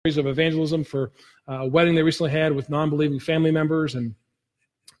of evangelism for a wedding they recently had with non-believing family members. And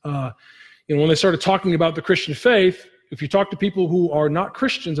when they started talking about the Christian faith, if you talk to people who are not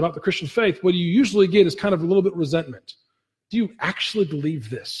Christians about the Christian faith, what you usually get is kind of a little bit of resentment. Do you actually believe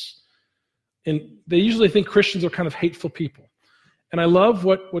this? And they usually think Christians are kind of hateful people. And I love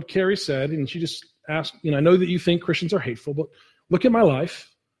what Carrie said, and she just asked, I know that you think Christians are hateful, but look at my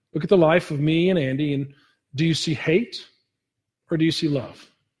life. Look at the life of me and Andy, and do you see hate or do you see love?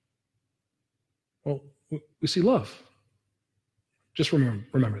 Well, we see love. Just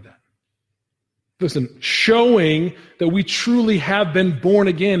remember that. Listen, showing that we truly have been born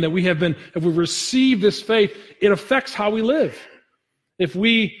again, that we have received this faith, it affects how we live. If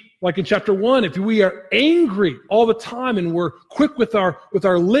we, like in chapter 1, if we are angry all the time and we're quick with our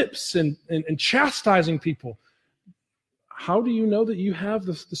lips and chastising people, how do you know that you have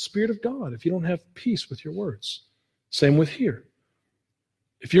the Spirit of God if you don't have peace with your words? Same with here.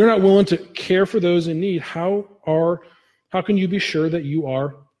 If you're not willing to care for those in need, how can you be sure that you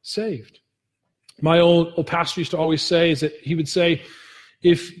are saved? My old pastor used to always say is that he would say,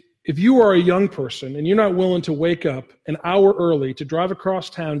 if you are a young person and you're not willing to wake up an hour early to drive across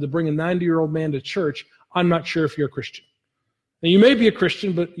town to bring a 90-year-old man to church, I'm not sure if you're a Christian. Now, you may be a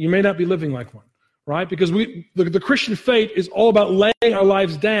Christian, but you may not be living like one, right? Because the Christian faith is all about laying our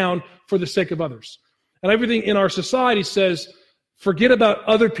lives down for the sake of others. And everything in our society says, forget about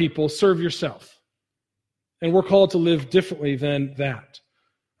other people, serve yourself. And we're called to live differently than that.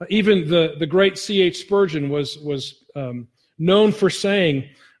 Even the great C.H. Spurgeon was known for saying,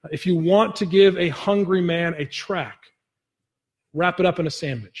 if you want to give a hungry man a tract, wrap it up in a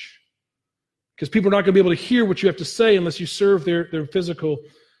sandwich. Because people are not going to be able to hear what you have to say unless you serve their physical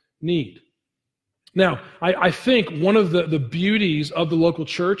need. Now, I think one of the beauties of the local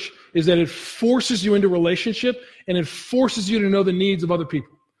church is that it forces you into relationship and it forces you to know the needs of other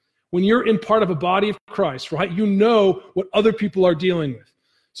people. When you're in part of a body of Christ, right, you know what other people are dealing with.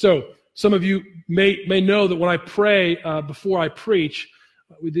 So some of you may know that when I pray before I preach,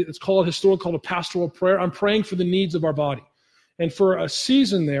 it's called a pastoral prayer. I'm praying for the needs of our body. And for a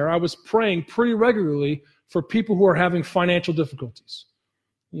season there, I was praying pretty regularly for people who are having financial difficulties.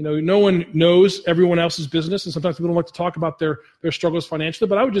 No one knows everyone else's business, and sometimes people don't like to talk about their struggles financially,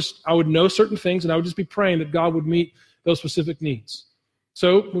 but I would know certain things, and I would just be praying that God would meet those specific needs.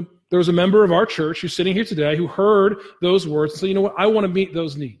 So there was a member of our church who's sitting here today who heard those words and said, you know what, I want to meet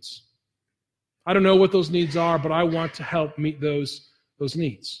those needs. I don't know what those needs are, but I want to help meet those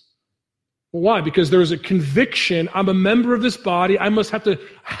needs. Well, why? Because there's a conviction, I'm a member of this body, I must have to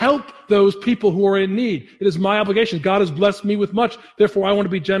help those people who are in need. It is my obligation. God has blessed me with much, therefore I want to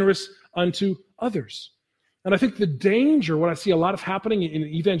be generous unto others. And I think the danger, what I see a lot of happening in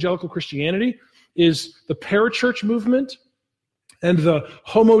evangelical Christianity, is the parachurch movement and the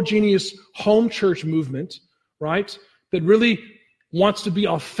homogeneous home church movement, right, that really wants to be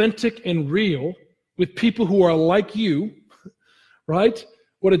authentic and real with people who are like you, right?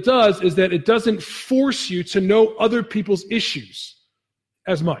 What it does is that it doesn't force you to know other people's issues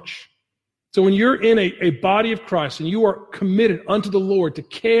as much. So when you're in a body of Christ and you are committed unto the Lord to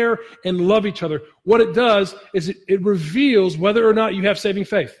care and love each other, what it does is it reveals whether or not you have saving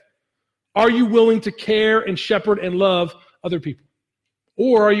faith. Are you willing to care and shepherd and love other people?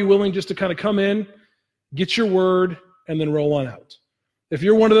 Or are you willing just to kind of come in, get your word, and then roll on out? If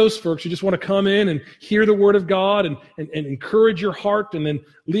you're one of those folks, you just want to come in and hear the word of God and encourage your heart and then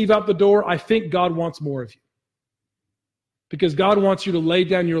leave out the door, I think God wants more of you. Because God wants you to lay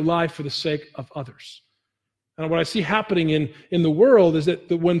down your life for the sake of others. And what I see happening in the world is that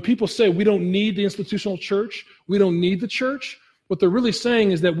when people say we don't need the institutional church, we don't need the church, what they're really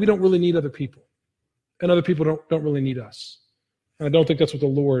saying is that we don't really need other people. And other people don't really need us. And I don't think that's what the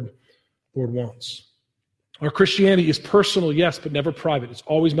Lord wants. Our Christianity is personal, yes, but never private. It's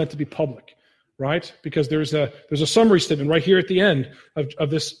always meant to be public, right? Because there's a summary statement right here at the end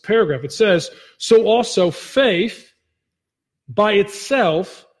of this paragraph. It says, so also faith by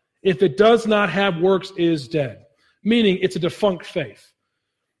itself, if it does not have works, is dead. Meaning it's a defunct faith.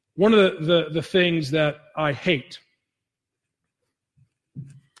 One of the things that I hate, I'm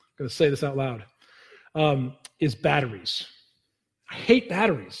going to say this out loud, is batteries. I hate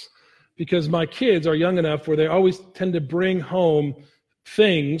batteries. Because my kids are young enough where they always tend to bring home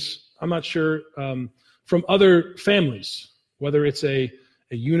things, I'm not sure, from other families, whether it's a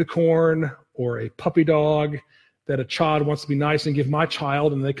unicorn or a puppy dog that a child wants to be nice and give my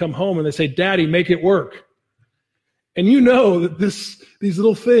child, and they come home and they say, Daddy, make it work. And you know that these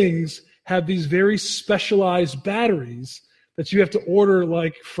little things have these very specialized batteries that you have to order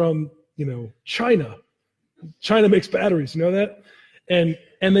like from, China. China makes batteries, you know that? and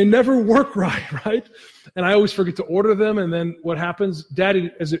they never work right? And I always forget to order them, and then what happens? Daddy,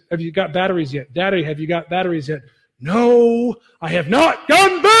 have you got batteries yet? Daddy, have you got batteries yet? No, I have not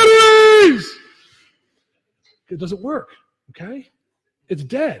gotten batteries! It doesn't work, okay? It's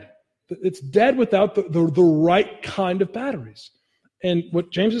dead. It's dead without the right kind of batteries. And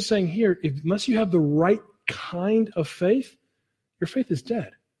what James is saying here, unless you have the right kind of faith, your faith is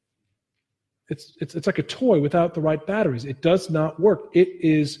dead. It's like a toy without the right batteries. It does not work. It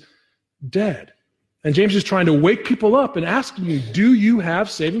is dead. And James is trying to wake people up and asking you, do you have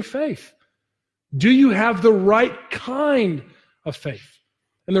saving faith? Do you have the right kind of faith?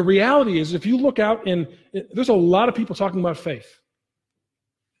 And the reality is, if you look out, there's a lot of people talking about faith.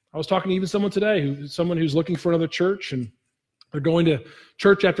 I was talking to even someone today, someone who's looking for another church, and they're going to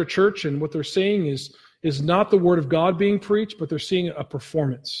church after church, and what they're seeing is not the word of God being preached, but they're seeing a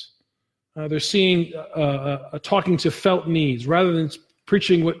performance. They're seeing a talking to felt needs rather than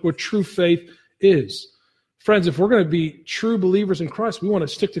preaching what true faith is. Friends, if we're going to be true believers in Christ, we want to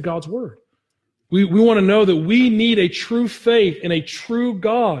stick to God's word. We want to know that we need a true faith in a true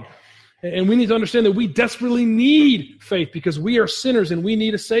God. And we need to understand that we desperately need faith because we are sinners and we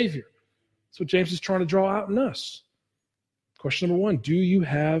need a Savior. That's what James is trying to draw out in us. Question number 1, do you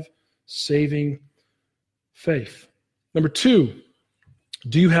have saving faith? Number 2,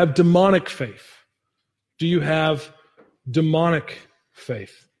 do you have demonic faith? Do you have demonic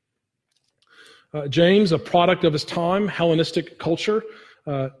faith? James, a product of his time, Hellenistic culture,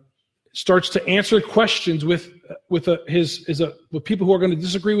 starts to answer questions with people who are going to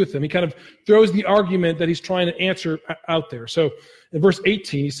disagree with him. He kind of throws the argument that he's trying to answer out there. So in verse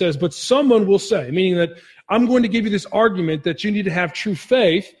 18, he says, but someone will say, meaning that I'm going to give you this argument that you need to have true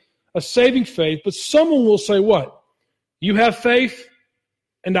faith, a saving faith, but someone will say what? You have faith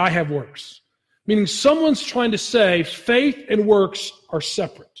and I have works. Meaning someone's trying to say faith and works are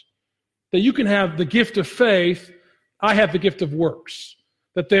separate. That you can have the gift of faith, I have the gift of works.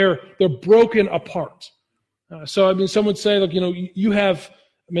 That they're broken apart. So some would say, look, you have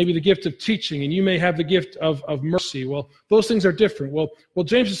maybe the gift of teaching, and you may have the gift of mercy. Well, those things are different. Well,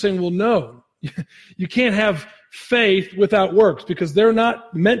 James is saying, well, no, you can't have faith without works because they're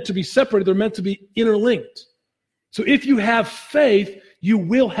not meant to be separated. They're meant to be interlinked. So if you have faith, you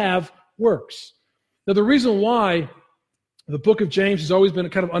will have works. Now, the reason why the book of James has always been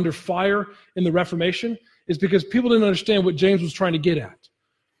kind of under fire in the Reformation is because people didn't understand what James was trying to get at.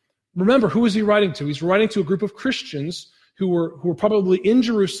 Remember, who is he writing to? He's writing to a group of Christians who were probably in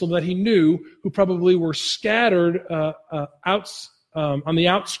Jerusalem that he knew, who probably were scattered on the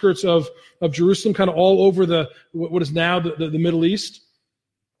outskirts of Jerusalem, kind of all over what is now the Middle East.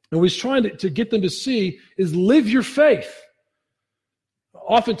 And what he's trying to get them to see is live your faith.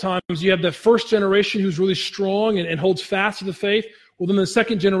 Oftentimes, you have the first generation who's really strong and holds fast to the faith. Well, then the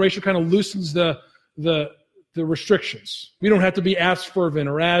second generation kind of loosens the restrictions. We don't have to be as fervent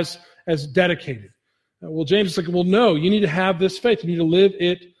or as dedicated. Well, James is like, well, no, you need to have this faith. You need to live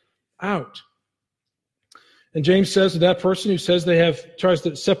it out. And James says to that person who says tries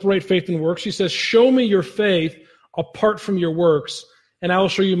to separate faith and works, he says, show me your faith apart from your works, and I will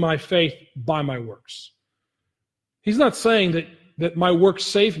show you my faith by my works. He's not saying that my works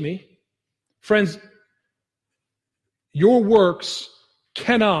save me. Friends, your works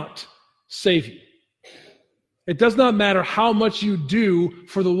cannot save you. It does not matter how much you do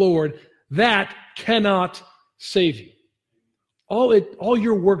for the Lord. That cannot save you. All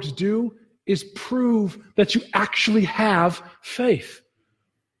your works do is prove that you actually have faith.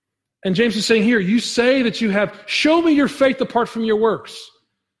 And James is saying here, you say that you have, show me your faith apart from your works.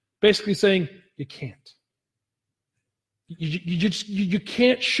 Basically saying, you can't. You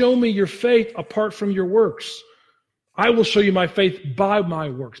can't show me your faith apart from your works. I will show you my faith by my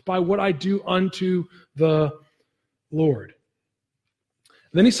works, by what I do unto the Lord.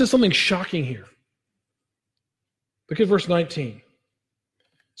 And then he says something shocking here. Look at verse 19.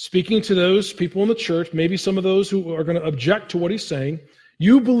 Speaking to those people in the church, maybe some of those who are going to object to what he's saying,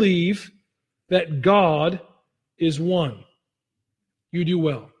 you believe that God is one. You do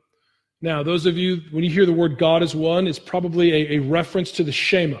well. Now, those of you, when you hear the word God is one, it's probably a reference to the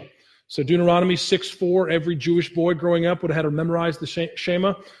Shema. So Deuteronomy 6:4, every Jewish boy growing up would have had to memorize the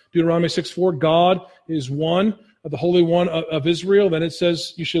Shema. Deuteronomy 6:4, God is one, the Holy One of Israel. Then it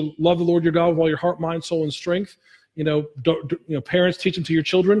says you should love the Lord your God with all your heart, mind, soul, and strength. Parents, teach them to your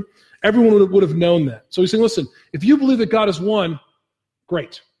children. Everyone would have known that. So he's saying, listen, if you believe that God is one,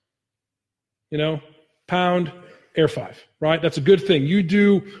 great. Pound, air 5, right? That's a good thing. You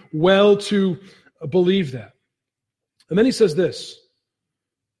do well to believe that. And then he says this,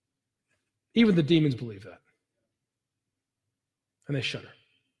 even the demons believe that. and they shudder.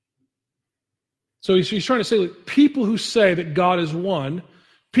 So he's trying to say, like, people who say that God is one,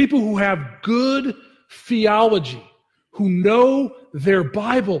 people who have good theology, who know their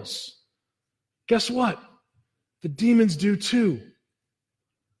Bibles, guess what? The demons do too.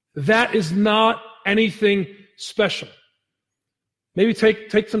 That is not anything special. Maybe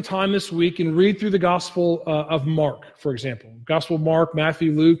take some time this week and read through the Gospel of Mark, for example. Gospel of Mark,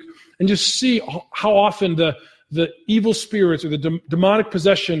 Matthew, Luke, and just see how often the evil spirits or the demonic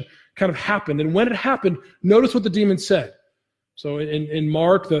possession kind of happened. And when it happened, notice what the demons said. So in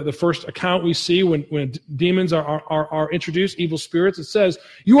Mark, the first account we see when demons are introduced, evil spirits, it says,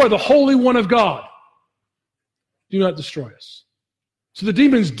 "You are the Holy One of God. Do not destroy us." So the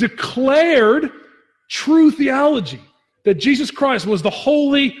demons declared true theology, that Jesus Christ was the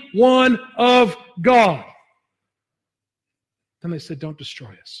Holy One of God. Then they said, "Don't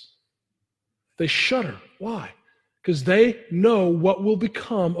destroy us." They shudder. Why? Because they know what will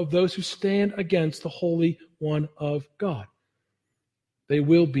become of those who stand against the Holy One of God. They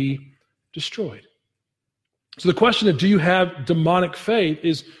will be destroyed. So the question of do you have demonic faith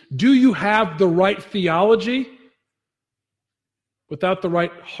is, do you have the right theology without the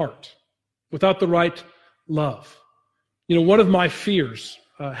right heart, without the right love? You know, one of my fears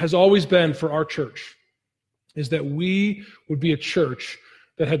has always been for our church is that we would be a church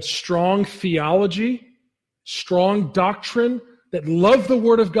that had strong theology, strong doctrine, that loved the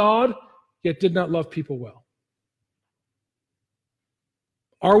Word of God, yet did not love people well.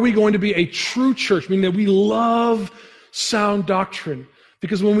 Are we going to be a true church, meaning that we love sound doctrine?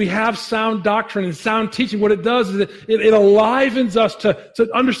 Because when we have sound doctrine and sound teaching, what it does is it enlivens us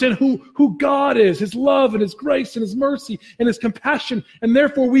to understand who God is, His love and His grace and His mercy and His compassion. And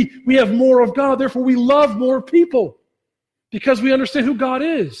therefore we have more of God. Therefore we love more people because we understand who God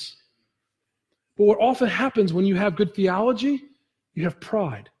is. But what often happens when you have good theology, you have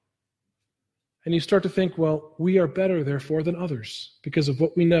pride. And you start to think, well, we are better, therefore, than others because of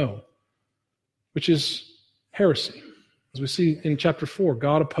what we know, which is heresy. As we see in chapter 4,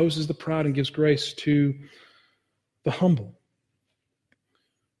 God opposes the proud and gives grace to the humble.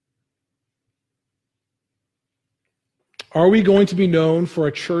 Are we going to be known for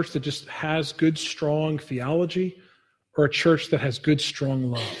a church that just has good, strong theology, or a church that has good,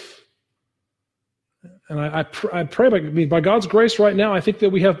 strong love? And I pray by God's grace right now, I think that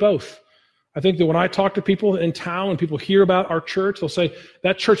we have both. I think that when I talk to people in town and people hear about our church, they'll say,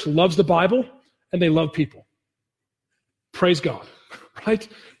 that church loves the Bible and they love people. Praise God, right?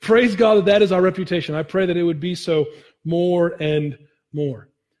 Praise God that is our reputation. I pray that it would be so more and more.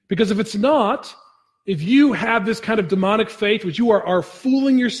 Because if it's not, if you have this kind of demonic faith, which you are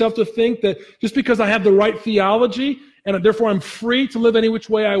fooling yourself to think that just because I have the right theology and therefore I'm free to live any which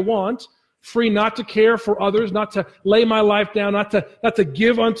way I want, free not to care for others, not to lay my life down, not to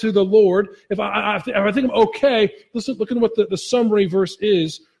give unto the Lord. If I think I'm okay, listen, look at what the summary verse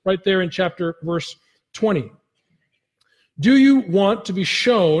is right there in verse 20. Do you want to be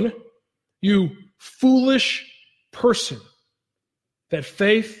shown, you foolish person, that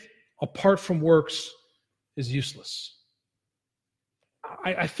faith apart from works is useless?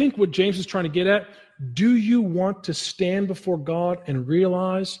 I think what James is trying to get at, do you want to stand before God and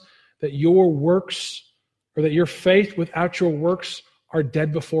realize that your works, or that your faith without your works are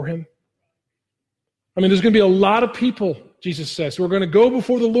dead before Him? I mean, there's going to be a lot of people, Jesus says, who are going to go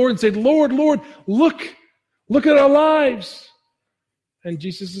before the Lord and say, Lord, Lord, look at our lives. And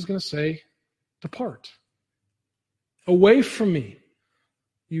Jesus is going to say, depart. Away from me,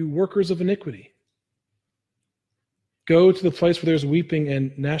 you workers of iniquity. Go to the place where there's weeping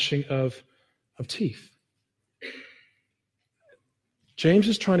and gnashing of teeth. James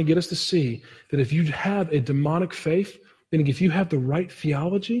is trying to get us to see that if you have a demonic faith, meaning if you have the right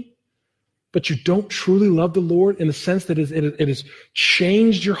theology, but you don't truly love the Lord in the sense that it has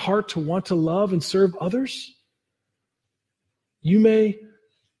changed your heart to want to love and serve others, you may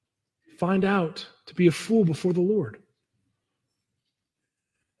find out to be a fool before the Lord.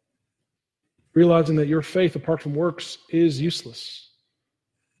 Realizing that your faith apart from works is useless.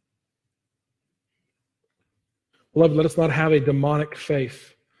 Beloved, let us not have a demonic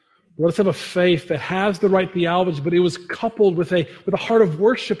faith. Let us have a faith that has the right theology, but it was coupled with a heart of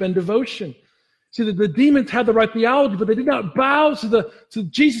worship and devotion. See, the demons had the right theology, but they did not bow to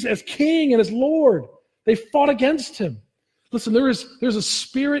Jesus as King and as Lord. They fought against Him. Listen, there's a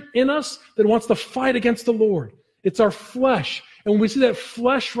spirit in us that wants to fight against the Lord. It's our flesh. And when we see that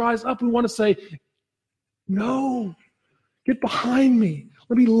flesh rise up, we want to say, no, get behind me.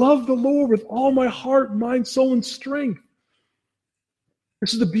 Let me love the Lord with all my heart, mind, soul, and strength.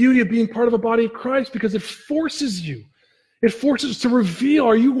 This is the beauty of being part of a body of Christ, because it forces you. It forces us to reveal,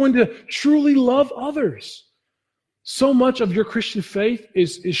 are you going to truly love others? So much of your Christian faith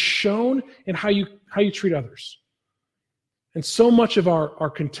is shown in how you treat others. And so much of our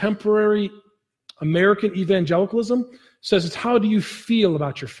contemporary American evangelicalism says it's how do you feel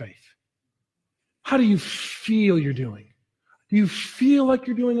about your faith? How do you feel you're doing? Do you feel like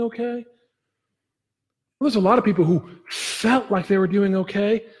you're doing okay? Well, there's a lot of people who felt like they were doing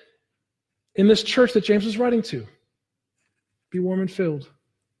okay in this church that James was writing to. Be warm and filled.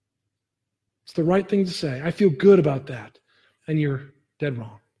 It's the right thing to say. I feel good about that. And you're dead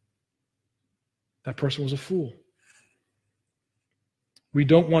wrong. That person was a fool. We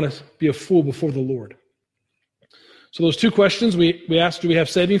don't want to be a fool before the Lord. So those two questions we asked, do we have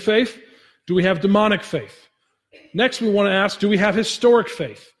saving faith? Do we have demonic faith? Next, we want to ask, do we have historic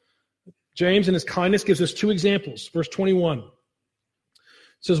faith? James, in his kindness, gives us two examples. Verse 21. It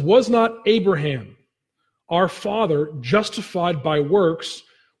says, was not Abraham, our father, justified by works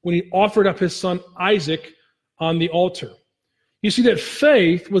when he offered up his son Isaac on the altar? You see that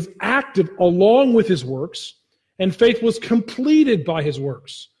faith was active along with his works, and faith was completed by his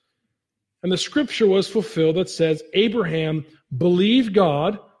works. And the scripture was fulfilled that says, Abraham believed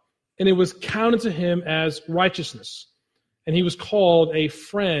God, and it was counted to him as righteousness. And he was called a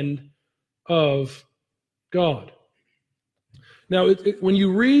friend of God. Now, when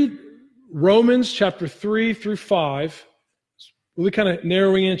you read Romans chapter 3 through 5, really kind of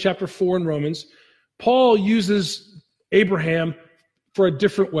narrowing in chapter 4 in Romans, Paul uses Abraham for a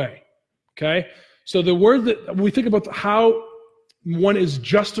different way. Okay? So the word that when we think about how one is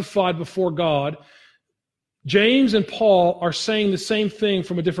justified before God, James and Paul are saying the same thing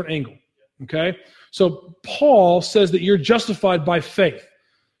from a different angle. Okay? So Paul says that you're justified by faith.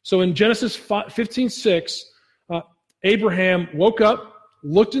 So in Genesis 15:6, Abraham woke up,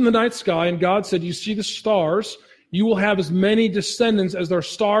 looked in the night sky, and God said, you see the stars, you will have as many descendants as there are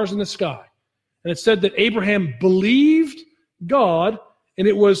stars in the sky. And it said that Abraham believed God, and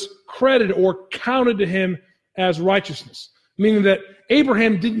it was credited or counted to him as righteousness. Meaning that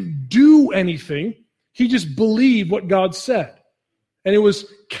Abraham didn't do anything, he just believed what God said. And it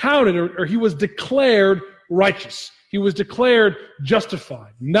was counted, or he was declared righteous. He was declared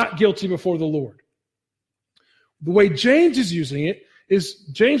justified, not guilty before the Lord. The way James is using it is,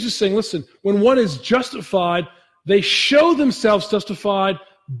 James is saying, listen, when one is justified, they show themselves justified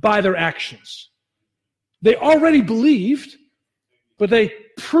by their actions. They already believed, but they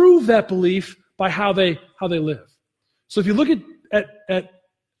prove that belief by how they live. So if you look at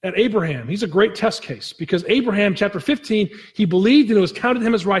Abraham, he's a great test case, because Abraham, chapter 15, he believed and it was counted to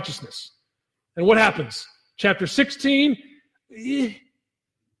him as righteousness. And what happens? Chapter 16, he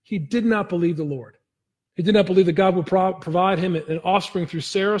did not believe the Lord. He did not believe that God would provide him an offspring through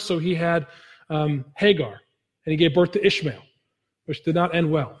Sarah, so he had Hagar, and he gave birth to Ishmael, which did not end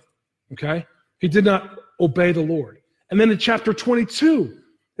well. Okay? He did not obey the Lord. And then in chapter 22,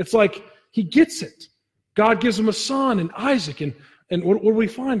 it's like he gets it. God gives him a son, and Isaac, and what do we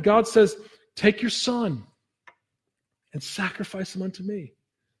find? God says, take your son and sacrifice him unto me.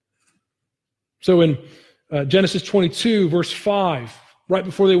 So in Genesis 22, verse 5, right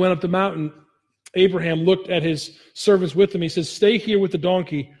before they went up the mountain, Abraham looked at his servants with him. He says, stay here with the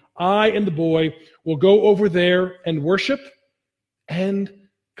donkey. I and the boy will go over there and worship and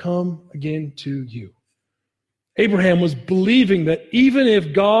come again to you. Abraham was believing that even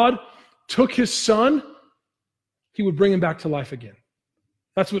if God took his son, he would bring him back to life again.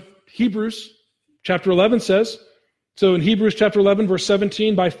 That's what Hebrews chapter 11 says. So in Hebrews chapter 11, verse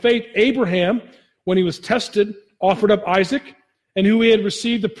 17, by faith, Abraham, when he was tested, offered up Isaac, and who he had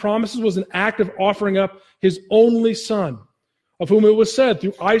received the promises was an act of offering up his only son, of whom it was said,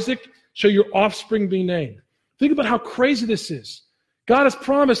 through Isaac shall your offspring be named. Think about how crazy this is. God has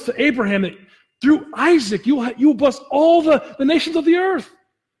promised to Abraham that through Isaac you will bless all the nations of the earth.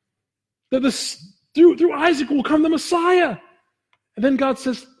 That through Isaac will come the Messiah. And then God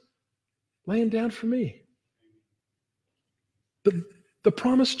says, lay him down for me. The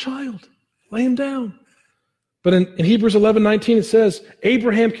promised child, lay him down. But in Hebrews 11:19 it says,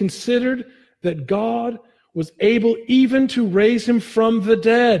 Abraham considered that God was able even to raise him from the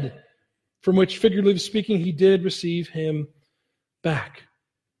dead, from which, figuratively speaking, he did receive him back.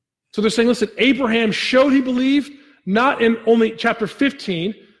 So they're saying, listen, Abraham showed he believed, not in only chapter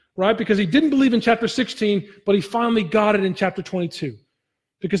 15, right? Because he didn't believe in chapter 16, but he finally got it in chapter 22.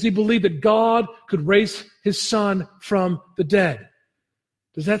 Because he believed that God could raise his son from the dead.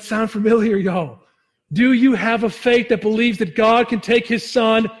 Does that sound familiar, y'all? Do you have a faith that believes that God can take his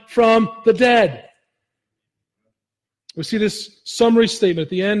son from the dead? We see this summary statement at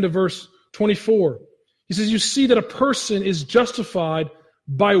the end of verse 24. He says, you see that a person is justified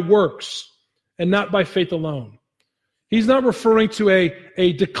by works and not by faith alone. He's not referring to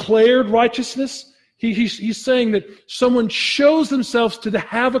a declared righteousness. He's saying that someone shows themselves to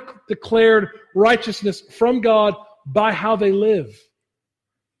have a declared righteousness from God by how they live.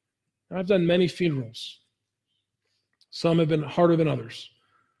 I've done many funerals. Some have been harder than others.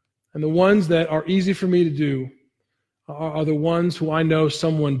 And the ones that are easy for me to do are the ones who I know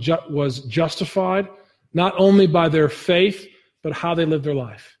someone was justified, not only by their faith, but how they lived their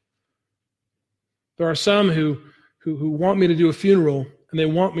life. There are some who want me to do a funeral, and they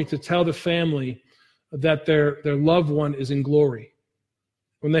want me to tell the family that their loved one is in glory,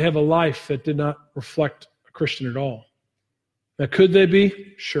 when they have a life that did not reflect a Christian at all. Now, could they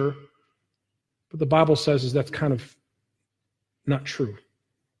be? Sure. But the Bible says that's kind of not true.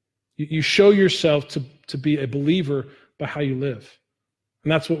 You show yourself to be a believer by how you live.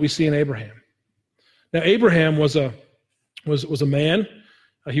 And that's what we see in Abraham. Now, Abraham was a man.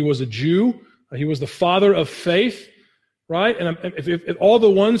 He was a Jew. He was the father of faith, right? And if all the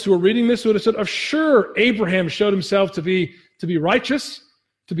ones who are reading this would have said, sure, Abraham showed himself to be righteous,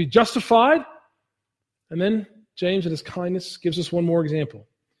 to be justified. And then James, in his kindness, gives us one more example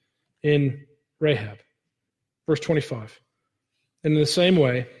in Rahab, verse 25. And in the same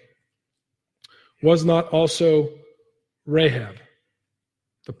way, was not also Rahab,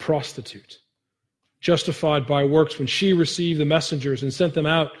 the prostitute, justified by works when she received the messengers and sent them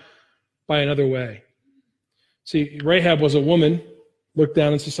out by another way? See, Rahab was a woman looked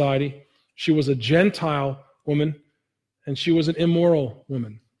down in society. She was a Gentile woman, and she was an immoral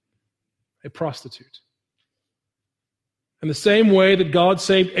woman, a prostitute. In the same way that God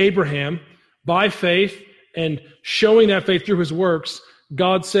saved Abraham by faith and showing that faith through his works,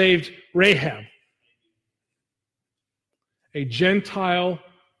 God saved Rahab, a Gentile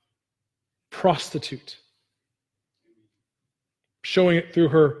prostitute, showing it through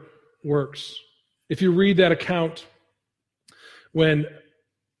her works. If you read that account, when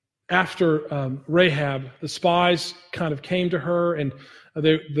after Rahab, the spies kind of came to her, and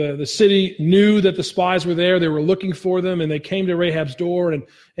the city knew that the spies were there. They were looking for them, and they came to Rahab's door,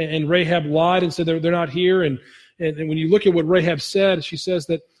 and Rahab lied and said they're not here. And when you look at what Rahab said, she says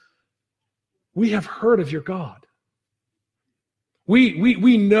that we have heard of your God.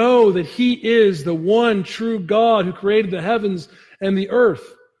 We know that he is the one true God who created the heavens and the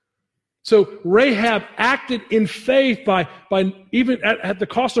earth. So Rahab acted in faith by even at the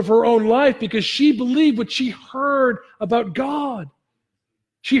cost of her own life, because she believed what she heard about God.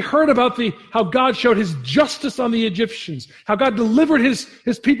 She heard about how God showed his justice on the Egyptians, how God delivered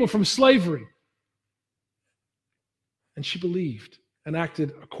his people from slavery. And she believed and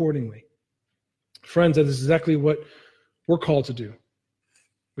acted accordingly. Friends, that is exactly what we're called to do.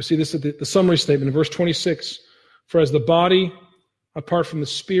 We see this at the summary statement in verse 26. For as the body apart from the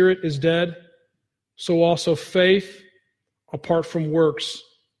Spirit is dead, so also faith apart from works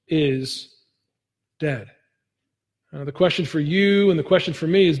is dead. The question for you and the question for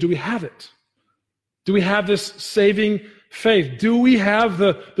me is, do we have it? Do we have this saving faith? Do we have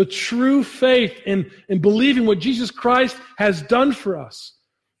the true faith in believing what Jesus Christ has done for us?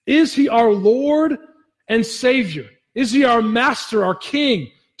 Is he our Lord and Savior? Is he our Master, our King?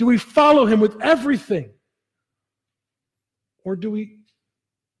 Do we follow him with everything? Or do we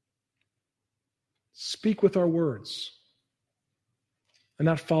speak with our words and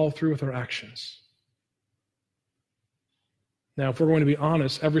not follow through with our actions? Now, if we're going to be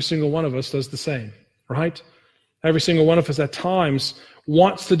honest, every single one of us does the same, right? Every single one of us at times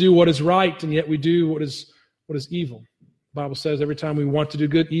wants to do what is right, and yet we do what is evil. The Bible says every time we want to do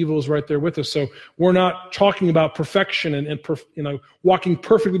good, evil is right there with us. So we're not talking about perfection and walking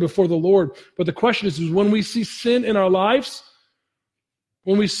perfectly before the Lord. But the question is when we see sin in our lives,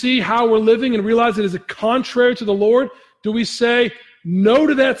 when we see how we're living and realize it is contrary to the Lord, do we say no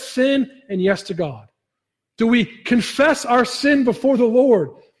to that sin and yes to God? Do we confess our sin before the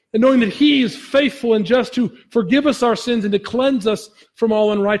Lord, and knowing that he is faithful and just to forgive us our sins and to cleanse us from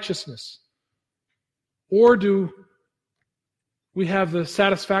all unrighteousness? Or do we have the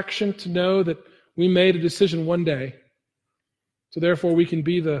satisfaction to know that we made a decision one day, so therefore we can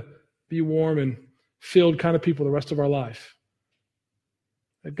be warm and filled kind of people the rest of our life?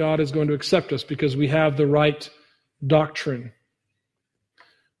 That God is going to accept us because we have the right doctrine.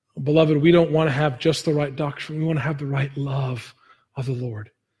 Beloved, we don't want to have just the right doctrine. We want to have the right love of the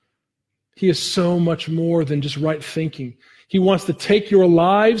Lord. He is so much more than just right thinking. He wants to take your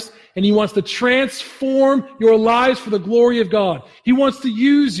lives and He wants to transform your lives for the glory of God. He wants to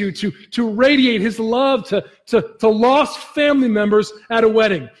use you to radiate His love to lost family members at a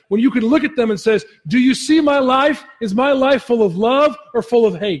wedding. When you can look at them and says, do you see my life? Is my life full of love or full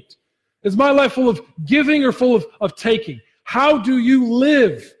of hate? Is my life full of giving or full of taking? How do you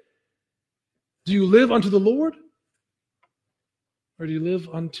live? Do you live unto the Lord? Or do you live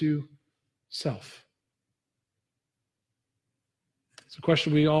unto self? It's a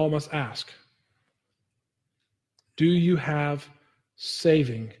question we all must ask. Do you have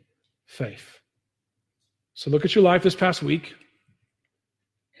saving faith? So look at your life this past week.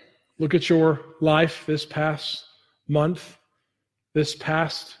 Look at your life this past month, this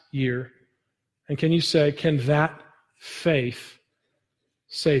past year. And can you say, can that faith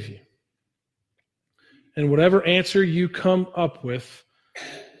save you? And whatever answer you come up with,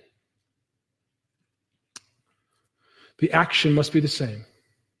 the action must be the same.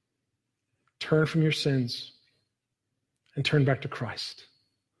 Turn from your sins and turn back to Christ.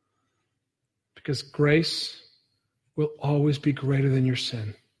 Because grace will always be greater than your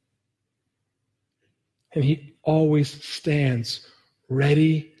sin. And He always stands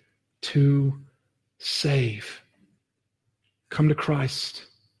ready to save. Come to Christ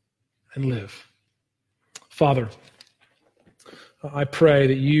and live. Father, I pray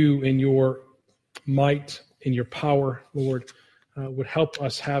that You in Your might, in Your power, Lord, would help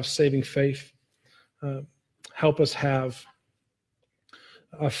us have saving faith. Help us have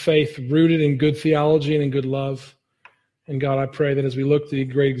a faith rooted in good theology and in good love. And God, I pray that as we look at the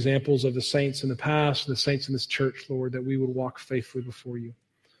great examples of the saints in the past, the saints in this church, Lord, that we would walk faithfully before You.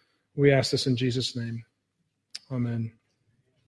 We ask this in Jesus' name. Amen.